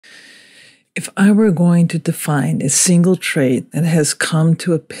If I were going to define a single trait that has come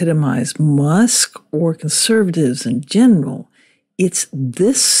to epitomize Musk or conservatives in general, it's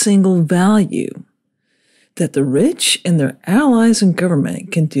this single value, that the rich and their allies in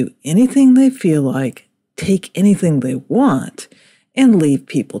government can do anything they feel like, take anything they want, and leave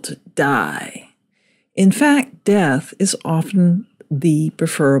people to die. In fact, death is often the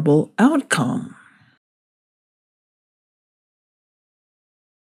preferable outcome.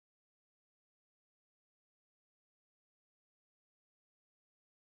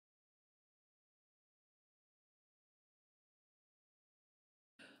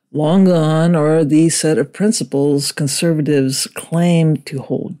 Long gone are the set of principles conservatives claim to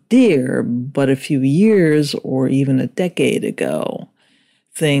hold dear, but a few years or even a decade ago.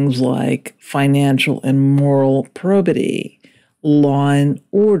 Things like financial and moral probity, law and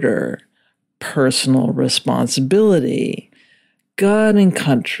order, personal responsibility, God and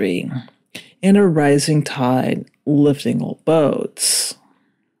country, and a rising tide lifting all boats.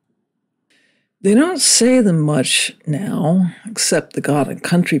 They don't say them much now, except the God and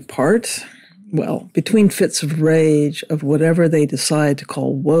country part. Well, between fits of rage of whatever they decide to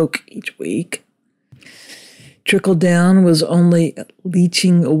call woke each week. Trickle down was only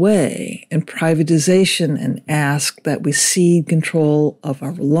leeching away, and privatization and ask that we cede control of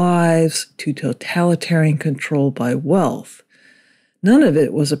our lives to totalitarian control by wealth. None of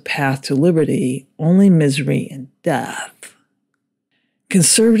it was a path to liberty, only misery and death.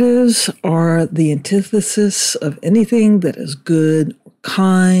 Conservatives are the antithesis of anything that is good or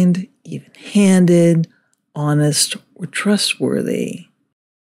kind, even-handed, honest, or trustworthy.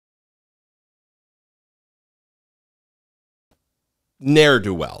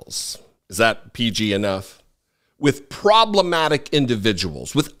 Ne'er-do-wells. Is that PG enough? With problematic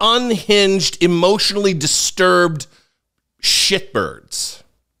individuals, with unhinged, emotionally disturbed shitbirds.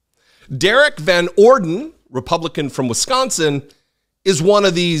 Derrick Van Orden, Republican from Wisconsin, is one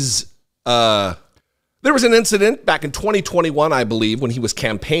of these. There was an incident back in 2021, I believe, when he was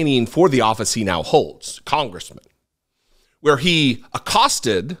campaigning for the office he now holds, Congressman, where he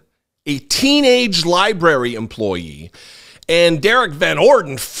accosted a teenage library employee, and Derrick Van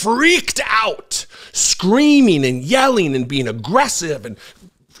Orden freaked out, screaming and yelling and being aggressive and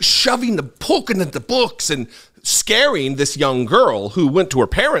poking at the books and scaring this young girl who went to her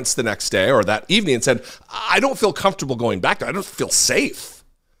parents the next day or that evening and said, I don't feel comfortable going back there. I don't feel safe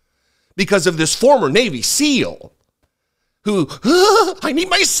because of this former Navy SEAL who, I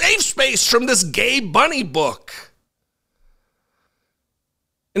need my safe space from this gay bunny book.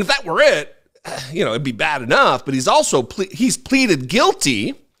 And if that were it, it'd be bad enough, but he's pleaded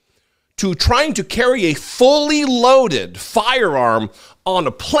guilty to trying to carry a fully loaded firearm on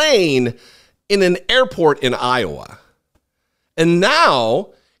a plane in an airport in Iowa. And now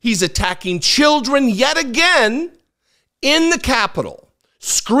he's attacking children yet again in the Capitol,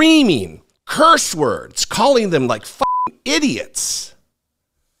 screaming curse words, calling them like fucking idiots.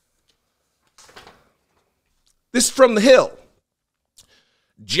 This is from the Hill.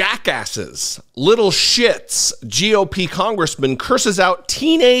 Jackasses, little shits, GOP congressman curses out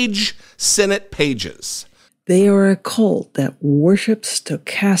teenage Senate pages. They are a cult that worships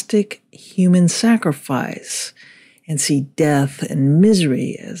stochastic human sacrifice and see death and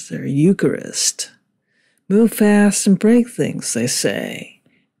misery as their Eucharist. Move fast and break things, they say.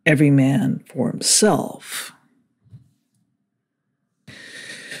 Every man for himself.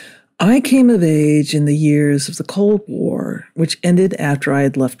 I came of age in the years of the Cold War, which ended after I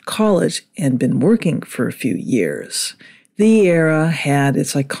had left college and been working for a few years. The era had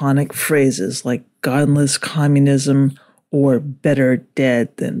its iconic phrases like godless communism or better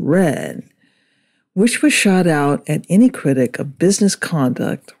dead than red, which was shot out at any critic of business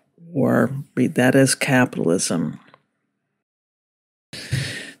conduct, or read that as capitalism.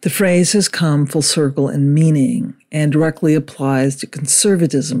 The phrase has come full circle in meaning and directly applies to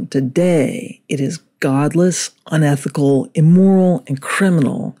conservatism today. It is godless, unethical, immoral, and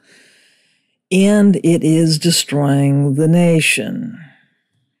criminal, and it is destroying the nation.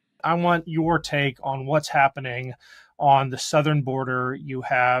 I want your take on what's happening on the southern border. You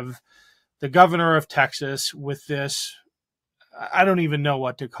have the governor of Texas with this, I don't even know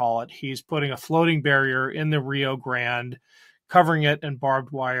what to call it. He's putting a floating barrier in the Rio Grande, covering it in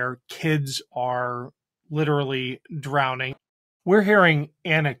barbed wire. Kids are literally drowning. We're hearing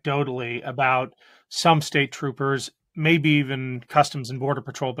anecdotally about some state troopers, maybe even Customs and Border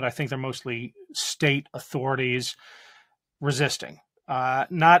Patrol, but I think they're mostly state authorities resisting.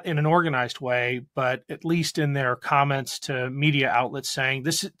 Not in an organized way, but at least in their comments to media outlets saying,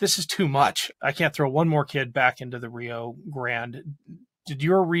 this is too much. I can't throw one more kid back into the Rio Grande. Did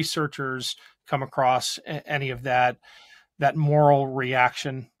your researchers come across any of that moral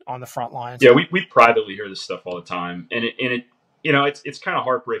reaction on the front lines? Yeah, we privately hear this stuff all the time, and it you know, it's kind of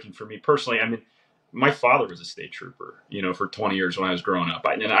heartbreaking for me personally. I mean, my father was a state trooper, you know, for 20 years when I was growing up,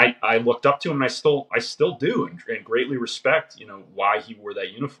 and I looked up to him, and I still do, and greatly respect, you know, why he wore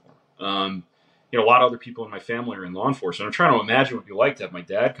that uniform. You know, a lot of other people in my family are in law enforcement. I'm trying to imagine what it'd be like to have my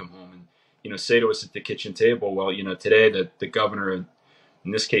dad come home and, you know, say to us at the kitchen table, well, you know, today the governor of,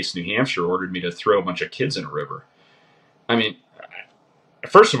 in this case, New Hampshire, ordered me to throw a bunch of kids in a river. I mean,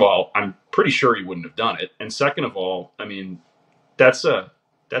 first of all, I'm pretty sure he wouldn't have done it. And second of all, I mean, that's a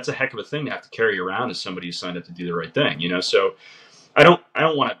heck of a thing to have to carry around as somebody who signed up to do the right thing, you know? So I don't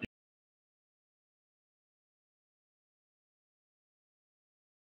want to